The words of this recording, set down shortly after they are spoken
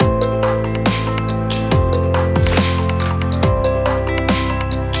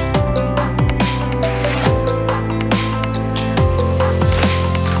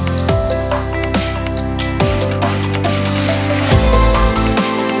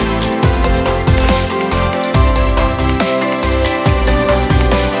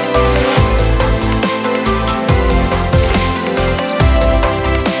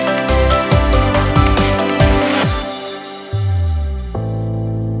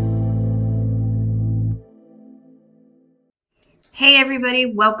Hey, everybody,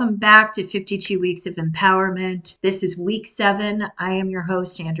 welcome back to 52 Weeks of Empowerment. This is week 7. I am your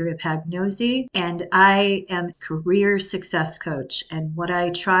host, Andrea Pagnosi, and I am a career success coach. And what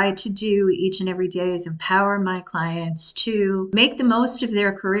I try to do each and every day is empower my clients to make the most of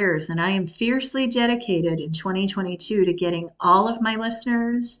their careers. And I am fiercely dedicated in 2022 to getting all of my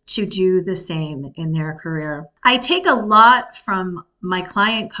listeners to do the same in their career. I take a lot from my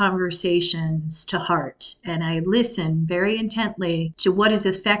client conversations to heart, and I listen very intently to what is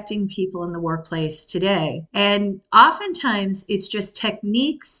affecting people in the workplace today. And oftentimes it's just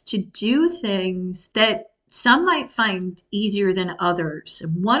techniques to do things that some might find easier than others.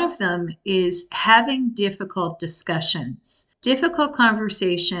 And one of them is having difficult discussions, difficult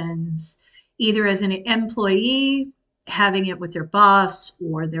conversations, either as an employee, having it with their boss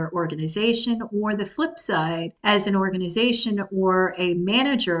or their organization, or the flip side, as an organization or a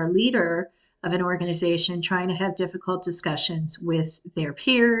manager, a leader of an organization, trying to have difficult discussions with their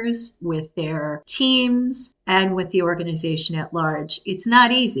peers, with their teams, and with the organization at large. It's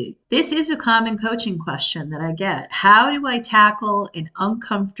not easy. This is a common coaching question that I get. How do I tackle an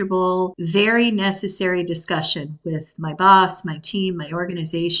uncomfortable, very necessary discussion with my boss, my team, my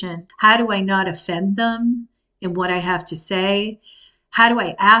organization? How do I not offend them in what I have to say? How do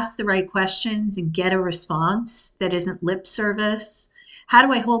I ask the right questions and get a response that isn't lip service? How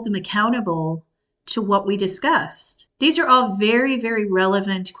do I hold them accountable to what we discussed? These are all very, very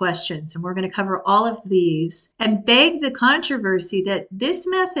relevant questions, and we're going to cover all of these and beg the controversy that this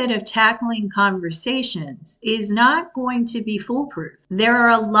method of tackling conversations is not going to be foolproof. There are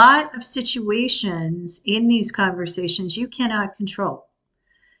a lot of situations in these conversations you cannot control,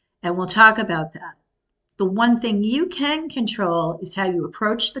 and we'll talk about that. The one thing you can control is how you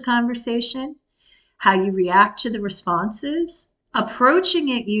approach the conversation, how you react to the responses. Approaching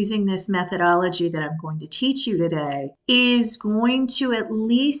it using this methodology that I'm going to teach you today is going to at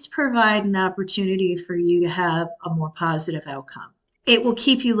least provide an opportunity for you to have a more positive outcome. It will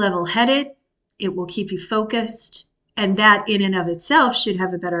keep you level-headed, it will keep you focused, and that in and of itself should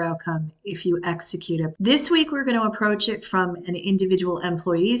have a better outcome if you execute it. This week, we're going to approach it from an individual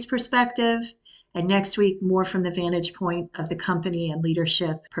employee's perspective, and next week, more from the vantage point of the company and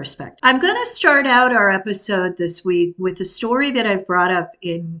leadership perspective. I'm going to start out our episode this week with a story that I've brought up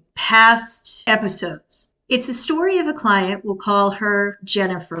in past episodes. It's a story of a client, we'll call her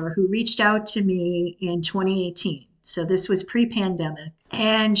Jennifer, who reached out to me in 2018. So this was pre-pandemic.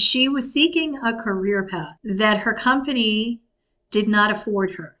 And she was seeking a career path that her company did not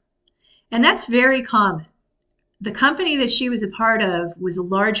afford her. And that's very common. The company that she was a part of was a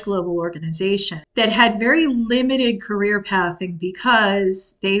large global organization that had very limited career pathing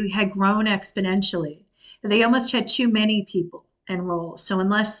because they had grown exponentially. They almost had too many people and roles. So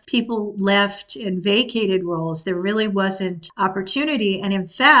unless people left and vacated roles, there really wasn't opportunity. And in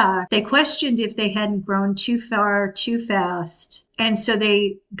fact, they questioned if they hadn't grown too far, too fast. And so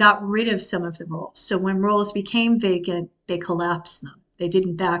they got rid of some of the roles. So when roles became vacant, they collapsed them. They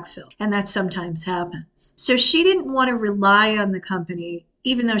didn't backfill. And that sometimes happens. So she didn't want to rely on the company,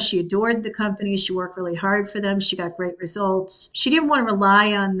 even though she adored the company. She worked really hard for them. She got great results. She didn't want to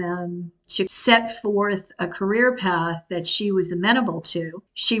rely on them to set forth a career path that she was amenable to.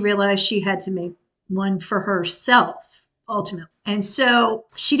 She realized she had to make one for herself, ultimately. And so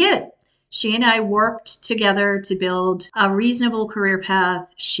she did. She and I worked together to build a reasonable career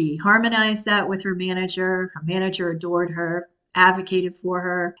path. She harmonized that with her manager. Her manager adored her, advocated for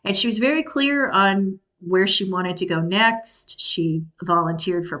her, and she was very clear on where she wanted to go next. She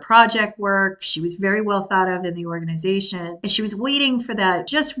volunteered for project work. She was very well thought of in the organization, and she was waiting for that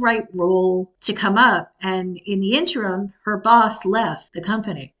just right role to come up. And in the interim, her boss left the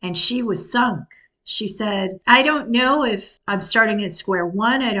company and she was sunk. She said, I don't know if I'm starting at square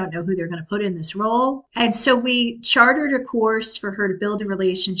one. I don't know who they're going to put in this role. And so we chartered a course for her to build a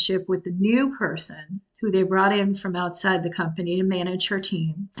relationship with the new person who they brought in from outside the company to manage her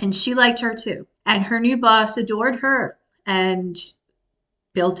team. And she liked her too. And her new boss adored her and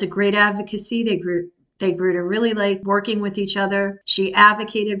built a great advocacy. They grew to really like working with each other. She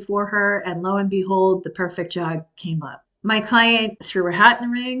advocated for her, and lo and behold, the perfect job came up. My client threw her hat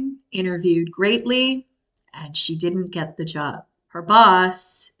in the ring, interviewed greatly, and she didn't get the job. Her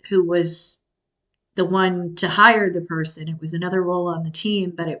boss, who was the one to hire the person, it was another role on the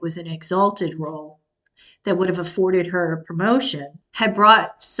team, but it was an exalted role that would have afforded her a promotion, had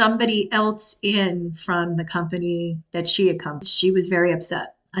brought somebody else in from the company that she had come. She was very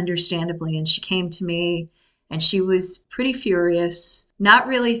upset, understandably, and she came to me and she was pretty furious, not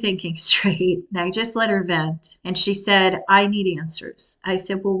really thinking straight. And I just let her vent. And she said, I need answers. I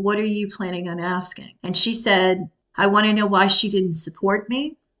said, well, what are you planning on asking? And she said, I want to know why she didn't support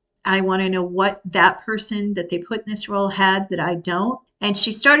me. I want to know what that person that they put in this role had that I don't. And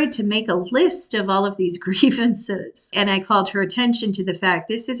she started to make a list of all of these grievances. And I called her attention to the fact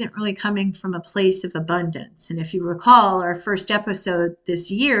this isn't really coming from a place of abundance. And if you recall, our first episode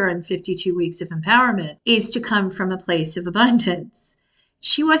this year on 52 Weeks of Empowerment is to come from a place of abundance.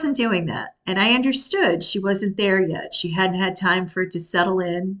 She wasn't doing that. And I understood she wasn't there yet. She hadn't had time for it to settle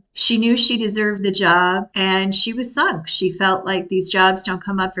in. She knew she deserved the job and she was sunk. She felt like these jobs don't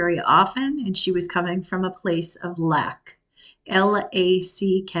come up very often and she was coming from a place of lack. Lack.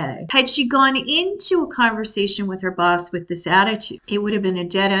 Had she gone into a conversation with her boss with this attitude, it would have been a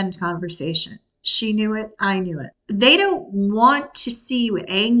dead-end conversation. She knew it. I knew it. They don't want to see you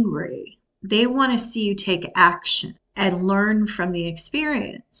angry. They want to see you take action and learn from the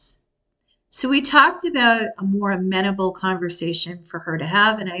experience. So we talked about a more amenable conversation for her to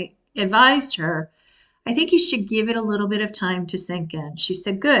have, and I advised her, I think you should give it a little bit of time to sink in. She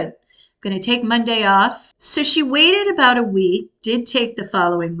said, good. Going to take Monday off. So she waited about a week, did take the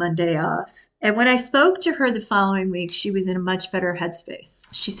following Monday off. And when I spoke to her the following week, she was in a much better headspace.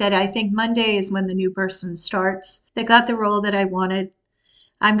 She said, I think Monday is when the new person starts. They got the role that I wanted.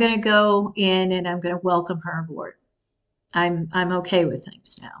 I'm going to go in and I'm going to welcome her aboard. I'm okay with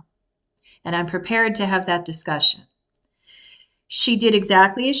things now. And I'm prepared to have that discussion. She did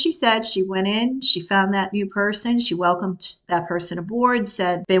exactly as she said. She went in, she found that new person, she welcomed that person aboard,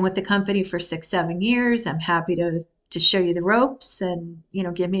 said, been with the company for 6-7 years. I'm happy to show you the ropes and,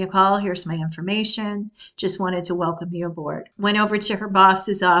 give me a call. Here's my information. Just wanted to welcome you aboard. Went over to her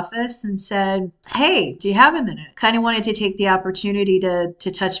boss's office and said, hey, do you have a minute? Kind of wanted to take the opportunity to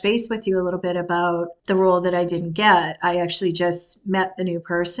touch base with you a little bit about the role that I didn't get. I actually just met the new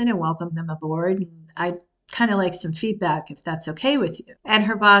person and welcomed them aboard. And I kind of like some feedback if that's okay with you. And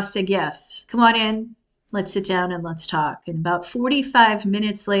her boss said, yes, come on in, let's sit down and let's talk. And about 45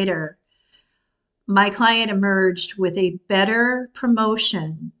 minutes later, my client emerged with a better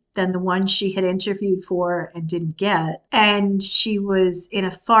promotion than the one she had interviewed for and didn't get. And she was in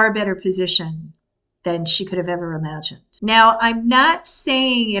a far better position than she could have ever imagined. Now, I'm not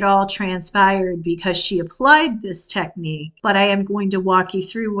saying it all transpired because she applied this technique, but I am going to walk you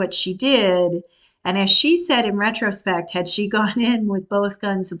through what she did. And as she said in retrospect, had she gone in with both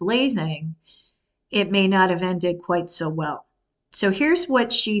guns blazing, it may not have ended quite so well. So here's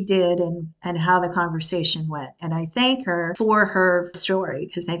what she did and how the conversation went. And I thank her for her story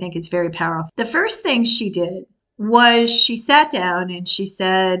because I think it's very powerful. The first thing she did was she sat down and she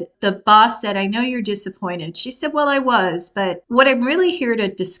said, the boss said, I know you're disappointed. She said, well, I was, but what I'm really here to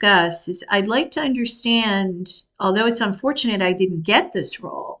discuss is I'd like to understand, although it's unfortunate I didn't get this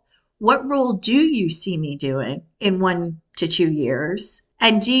role, what role do you see me doing in 1 to 2 years?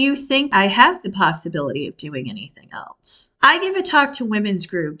 And do you think I have the possibility of doing anything else? I give a talk to women's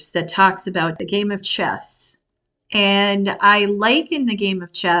groups that talks about the game of chess. And I liken the game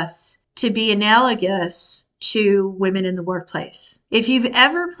of chess to be analogous to women in the workplace. If you've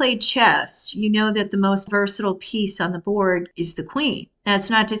ever played chess, you know that the most versatile piece on the board is the queen.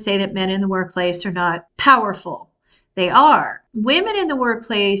 That's not to say that men in the workplace are not powerful. They are. Women in the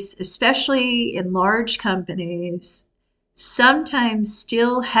workplace, especially in large companies, sometimes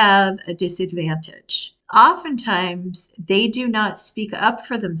still have a disadvantage. Oftentimes, they do not speak up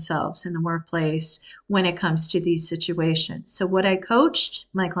for themselves in the workplace when it comes to these situations. So what I coached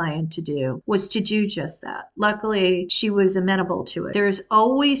my client to do was to do just that. Luckily, she was amenable to it. There's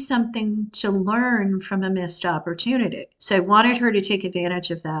always something to learn from a missed opportunity. So I wanted her to take advantage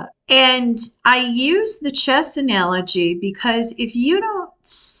of that. And I use the chess analogy because if you don't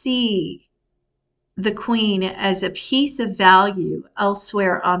see the queen as a piece of value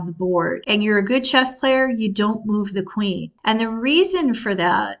elsewhere on the board, and you're a good chess player, you don't move the queen. And the reason for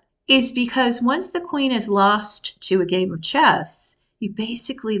that is because once the queen is lost to a game of chess, you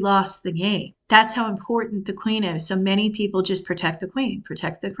basically lost the game. That's how important the queen is. So many people just protect the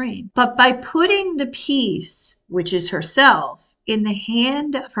queen. But by putting the piece, which is herself, in the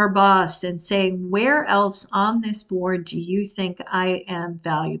hand of her boss and saying, where else on this board do you think I am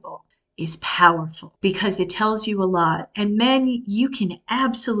valuable? Is powerful because it tells you a lot. And men, you can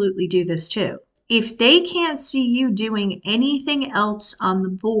absolutely do this too. If they can't see you doing anything else on the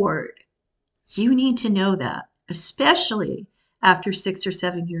board, you need to know that, especially after 6 or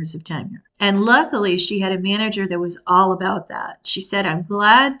 7 years of tenure. And luckily, she had a manager that was all about that. She said, I'm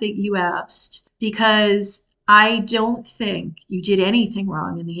glad that you asked because I don't think you did anything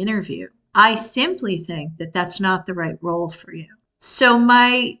wrong in the interview. I simply think that that's not the right role for you. So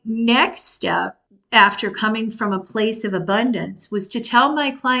my next step after coming from a place of abundance, was to tell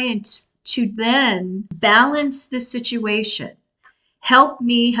my clients to then balance the situation. Help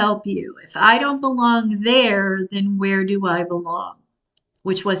me help you. If I don't belong there, then where do I belong?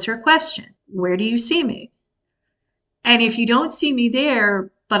 Which was her question. Where do you see me? And if you don't see me there,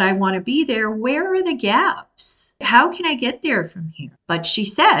 but I want to be there, where are the gaps? How can I get there from here? But she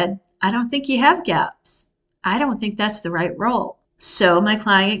said, I don't think you have gaps. I don't think that's the right role. So my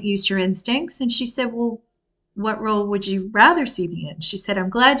client used her instincts and she said, well, what role would you rather see me in? She said, I'm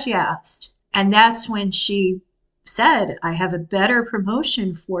glad you asked. And that's when she said, I have a better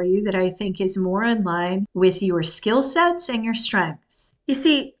promotion for you that I think is more in line with your skill sets and your strengths. You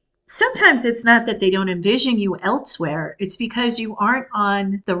see, sometimes it's not that they don't envision you elsewhere. It's because you aren't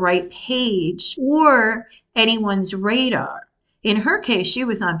on the right page or anyone's radar. In her case, she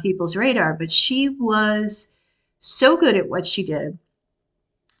was on people's radar, but she was so good at what she did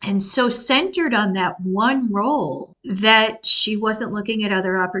and so centered on that one role that she wasn't looking at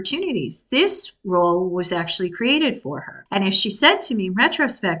other opportunities. This role was actually created for her. And as she said to me in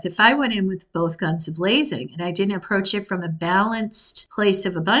retrospect, if I went in with both guns a-blazing and I didn't approach it from a balanced place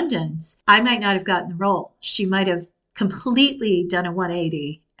of abundance, I might not have gotten the role. She might have completely done a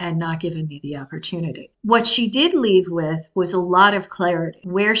 180 and not given me the opportunity. What she did leave with was a lot of clarity,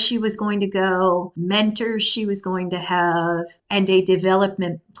 where she was going to go, mentors she was going to have, and a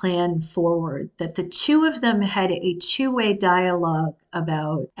development plan forward that the two of them had a two-way dialogue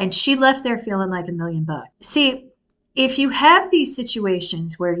about. And she left there feeling like $1 million. See, if you have these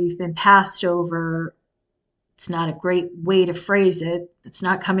situations where you've been passed over, it's not a great way to phrase it. It's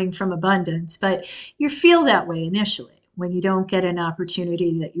not coming from abundance, but you feel that way initially when you don't get an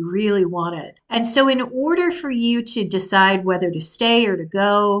opportunity that you really wanted. And so in order for you to decide whether to stay or to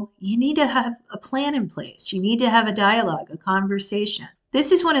go, you need to have a plan in place. You need to have a dialogue, a conversation.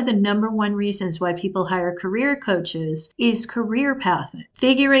 This is one of the number one reasons why people hire career coaches is career pathing.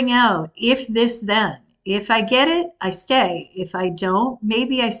 Figuring out if this, then. If I get it, I stay. If I don't,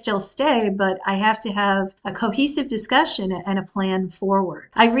 maybe I still stay, but I have to have a cohesive discussion and a plan forward.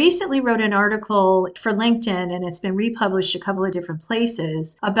 I recently wrote an article for LinkedIn, and it's been republished a couple of different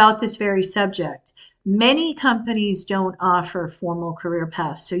places about this very subject. Many companies don't offer formal career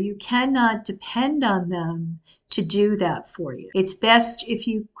paths, so you cannot depend on them to do that for you. It's best if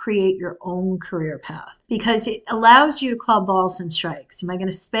you create your own career path because it allows you to call balls and strikes. Am I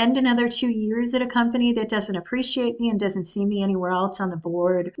going to spend another 2 years at a company that doesn't appreciate me and doesn't see me anywhere else on the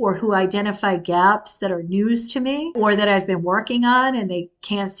board, or who identify gaps that are news to me or that I've been working on and they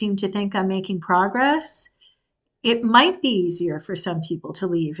can't seem to think I'm making progress? It might be easier for some people to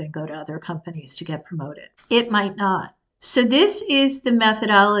leave and go to other companies to get promoted. It might not. So this is the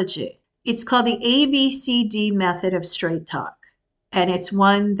methodology. It's called the ABCD method of straight talk. And it's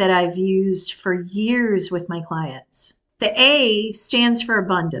one that I've used for years with my clients. The A stands for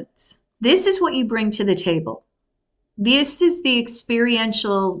abundance. This is what you bring to the table. This is the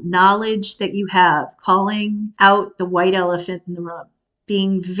experiential knowledge that you have, calling out the white elephant in the room.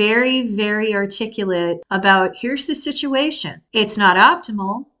 Being very, very articulate about here's the situation. It's not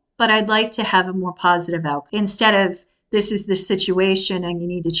optimal, but I'd like to have a more positive outcome instead of this is the situation and you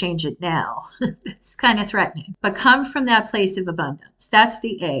need to change it now. It's kind of threatening, but come from that place of abundance. That's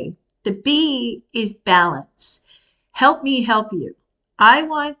the A. The B is balance. Help me help you. I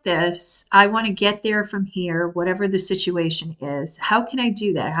want this. I want to get there from here, whatever the situation is. How can I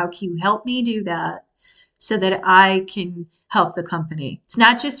do that? How can you help me do that? So that I can help the company. It's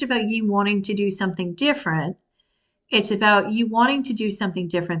not just about you wanting to do something different. It's about you wanting to do something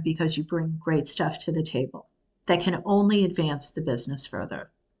different because you bring great stuff to the table that can only advance the business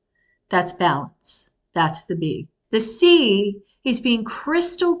further. That's balance. That's the B. The C is being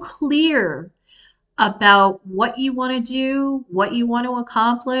crystal clear about what you want to do, what you want to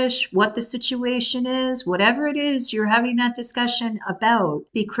accomplish, what the situation is, whatever it is you're having that discussion about,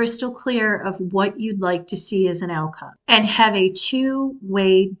 be crystal clear of what you'd like to see as an outcome and have a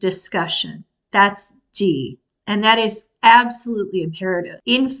two-way discussion. That's D. And that is absolutely imperative.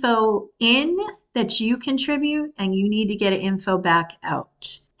 Info in that you contribute and you need to get info back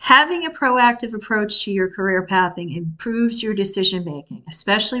out. Having a proactive approach to your career pathing improves your decision making,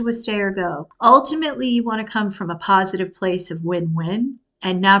 especially with stay or go. Ultimately, you want to come from a positive place of win-win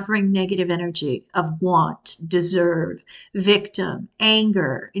and not bring negative energy of want, deserve, victim,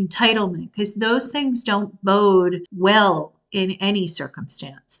 anger, entitlement, because those things don't bode well in any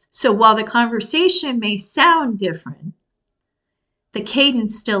circumstance. So while the conversation may sound different, the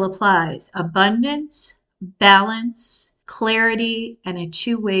cadence still applies. Abundance, balance, clarity, and a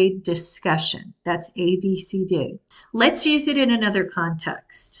two-way discussion. That's ABCD. Let's use it in another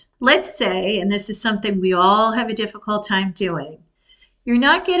context. Let's say, and this is something we all have a difficult time doing, you're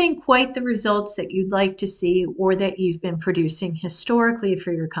not getting quite the results that you'd like to see or that you've been producing historically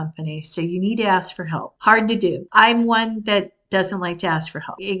for your company. So you need to ask for help. Hard to do. I'm one that doesn't like to ask for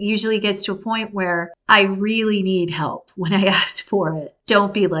help. It usually gets to a point where I really need help when I ask for it.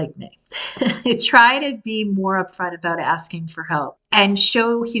 Don't be like me. Try to be more upfront about asking for help and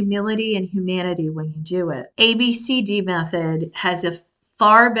show humility and humanity when you do it. ABCD method has a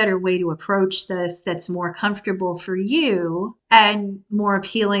far better way to approach this that's more comfortable for you and more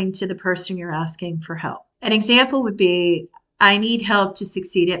appealing to the person you're asking for help. An example would be, I need help to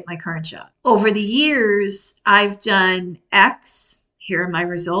succeed at my current job. Over the years, I've done X. Here are my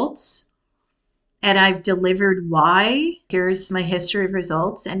results. And I've delivered Y. Here's my history of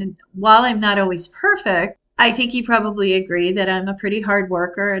results. And while I'm not always perfect, I think you probably agree that I'm a pretty hard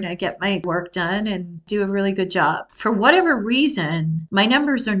worker and I get my work done and do a really good job. For whatever reason, my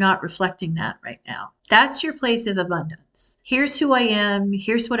numbers are not reflecting that right now. That's your place of abundance. Here's who I am.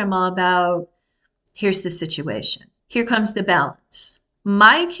 Here's what I'm all about. Here's the situation. Here comes the balance.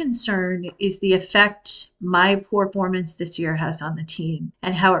 My concern is the effect my poor performance this year has on the team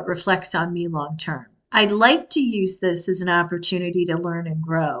and how it reflects on me long term. I'd like to use this as an opportunity to learn and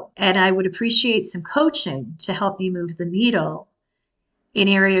grow, and I would appreciate some coaching to help me move the needle in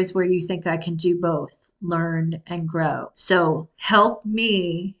areas where you think I can do both, learn and grow. So help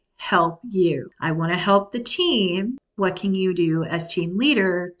me help you. I want to help the team. What can you do as team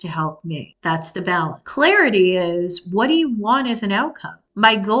leader to help me? That's the balance. Clarity is, what do you want as an outcome?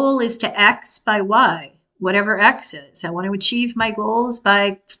 My goal is to X by Y, whatever X is. I want to achieve my goals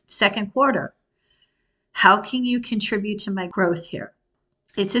by second quarter. How can you contribute to my growth here?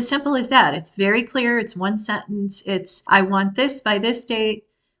 It's as simple as that. It's very clear. It's one sentence. It's, I want this by this date.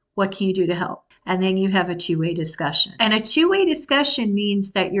 What can you do to help? And then you have a two-way discussion. And a two-way discussion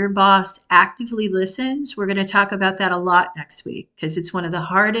means that your boss actively listens. We're going to talk about that a lot next week because it's one of the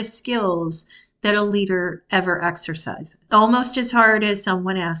hardest skills that a leader ever exercises. Almost as hard as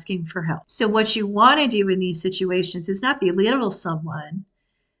someone asking for help. So what you want to do in these situations is not belittle someone,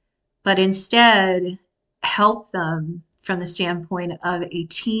 but instead help them from the standpoint of a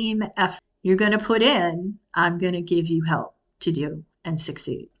team effort. You're going to put in, I'm going to give you help to do and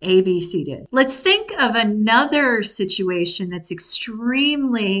succeed. ABC did. Let's think of another situation that's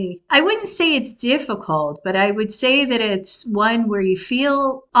extremely, I wouldn't say it's difficult, but I would say that it's one where you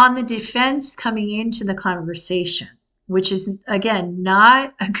feel on the defense coming into the conversation, which is, again,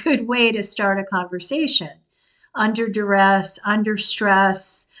 not a good way to start a conversation. Under duress, under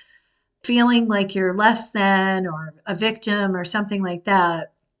stress, feeling like you're less than or a victim or something like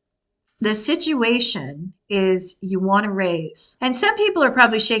that. The situation is you want to raise. And some people are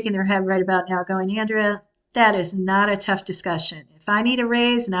probably shaking their head right about now going, Andrea, that is not a tough discussion. If I need a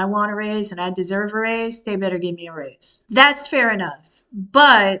raise and I want a raise and I deserve a raise, they better give me a raise. That's fair enough.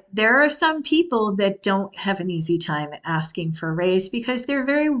 But there are some people that don't have an easy time asking for a raise because they're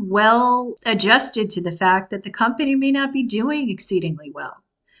very well adjusted to the fact that the company may not be doing exceedingly well.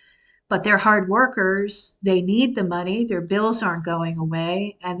 But they're hard workers, they need the money, their bills aren't going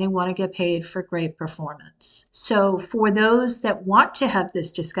away, and they want to get paid for great performance. So for those that want to have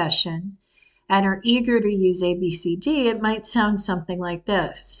this discussion and are eager to use ABCD, it might sound something like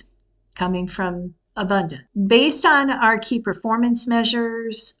this, coming from Abundant. Based on our key performance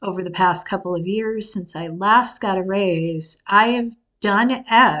measures over the past couple of years since I last got a raise, I have done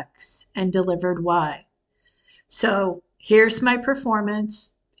X and delivered Y. So here's my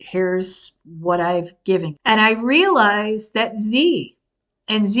performance. Here's what I've given. And I realized that Z,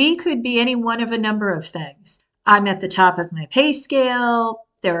 and Z could be any one of a number of things. I'm at the top of my pay scale.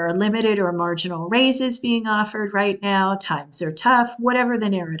 There are limited or marginal raises being offered right now. Times are tough, whatever the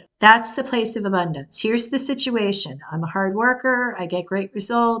narrative. That's the place of abundance. Here's the situation. I'm a hard worker. I get great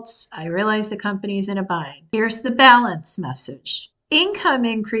results. I realize the company's in a bind. Here's the balance message. Income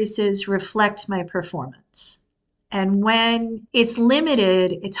increases reflect my performance. And when it's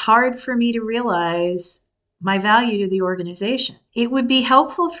limited, it's hard for me to realize my value to the organization. It would be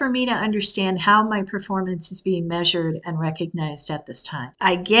helpful for me to understand how my performance is being measured and recognized at this time.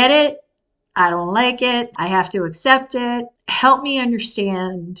 I get it. I don't like it. I have to accept it. Help me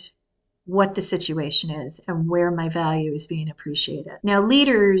understand what the situation is and where my value is being appreciated. Now,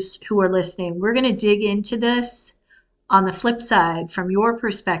 leaders who are listening, we're going to dig into this on the flip side from your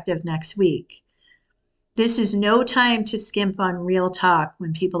perspective next week. This is no time to skimp on real talk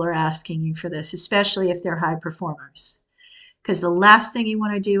when people are asking you for this, especially if they're high performers. because the last thing you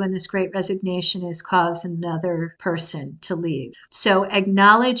want to do in this great resignation is cause another person to leave. So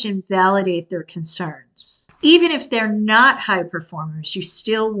acknowledge and validate their concerns. Even if they're not high performers, you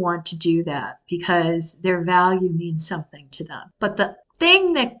still want to do that because their value means something to them. But the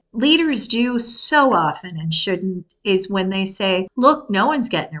thing that leaders do so often and shouldn't is when they say, look, no one's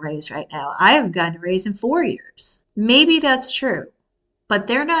getting a raise right now. I haven't gotten a raise in 4 years. Maybe that's true, but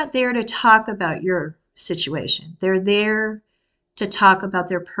they're not there to talk about your situation. They're there to talk about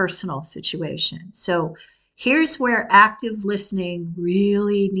their personal situation. So here's where active listening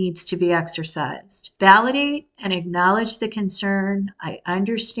really needs to be exercised. Validate and acknowledge the concern. I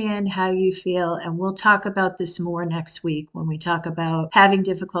understand how you feel, and we'll talk about this more next week when we talk about having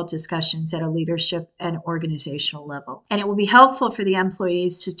difficult discussions at a leadership and organizational level. And it will be helpful for the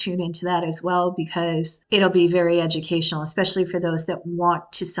employees to tune into that as well, because it'll be very educational, especially for those that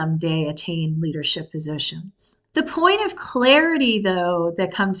want to someday attain leadership positions. The point of clarity, though,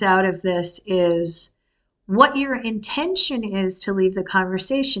 that comes out of this is what your intention is to leave the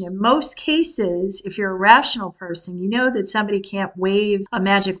conversation. In most cases, if you're a rational person, you know that somebody can't wave a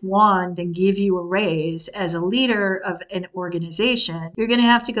magic wand and give you a raise. As a leader of an organization, you're going to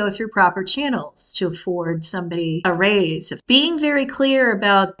have to go through proper channels to afford somebody a raise. Being very clear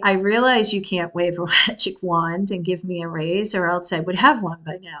about, I realize you can't wave a magic wand and give me a raise, or else I would have one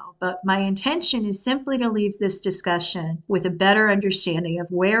by now. But my intention is simply to leave this discussion with a better understanding of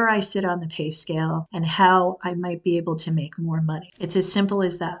where I sit on the pay scale and how I might be able to make more money. It's as simple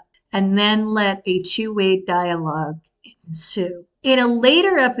as that. And then let a two-way dialogue ensue. In a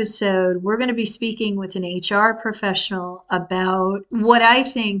later episode, we're going to be speaking with an HR professional about what I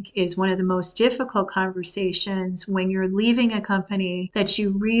think is one of the most difficult conversations when you're leaving a company that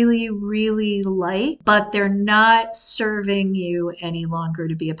you really, really like, but they're not serving you any longer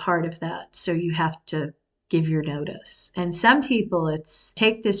to be a part of that. So you have to give your notice. And some people, it's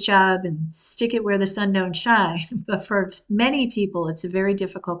take this job and stick it where the sun don't shine. But for many people, it's a very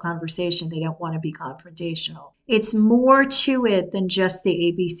difficult conversation. They don't want to be confrontational. It's more to it than just the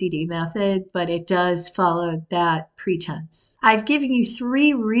ABCD method, but it does follow that pretense. I've given you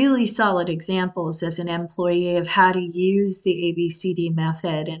 3 really solid examples as an employee of how to use the ABCD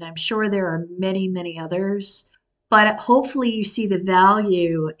method, and I'm sure there are many, many others. But hopefully you see the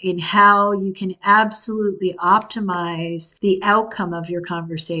value in how you can absolutely optimize the outcome of your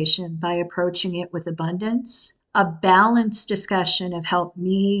conversation by approaching it with abundance, a balanced discussion of help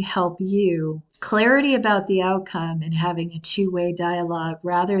me, help you, clarity about the outcome, and having a two-way dialogue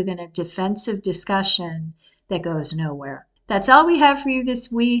rather than a defensive discussion that goes nowhere. That's all we have for you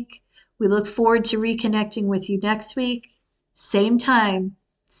this week. We look forward to reconnecting with you next week. Same time,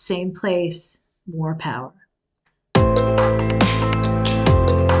 same place, more power.